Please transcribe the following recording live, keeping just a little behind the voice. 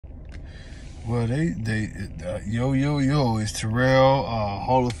Well, yo, it's Terrell,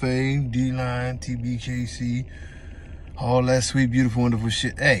 Hall of Fame, D-Line, TBkc, all that sweet, beautiful, wonderful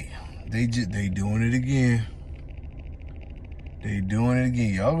shit. Hey, they doing it again. They doing it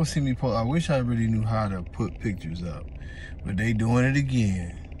again. Y'all gonna see me post. I wish I really knew how to put pictures up, but they doing it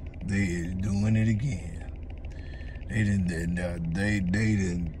again. They doing it again. They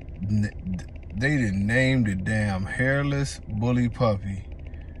didn't name the damn hairless bully puppy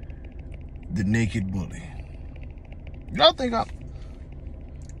the naked bully. Y'all think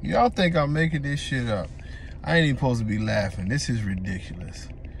I'm making this shit up? I ain't even supposed to be laughing. This is ridiculous.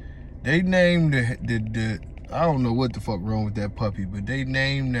 They named the I don't know what the fuck wrong with that puppy, but they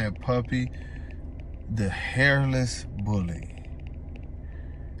named that puppy the hairless bully.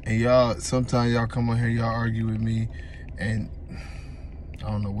 And y'all, sometimes y'all come on here, y'all argue with me, and I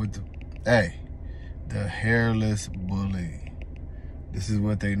don't know what the the hairless bully. This is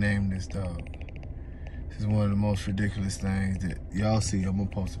what they named this dog. This is one of the most ridiculous things that y'all see. I'm gonna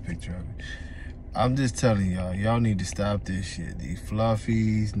post a picture of it. I'm just telling y'all, y'all need to stop this shit. These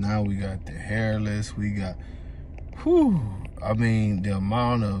fluffies, now we got the hairless, we got, I mean, the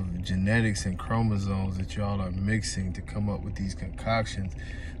amount of genetics and chromosomes that y'all are mixing to come up with these concoctions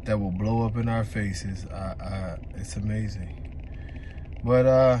that will blow up in our faces, it's amazing. But,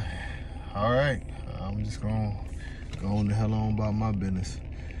 all right, I'm just gonna go on the hell on about my business,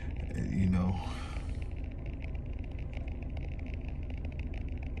 you know.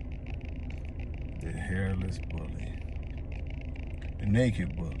 The hairless bully, the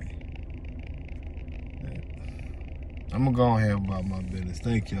naked bully. I'm gonna go ahead about my business.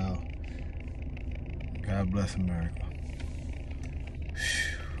 Thank y'all. God bless America.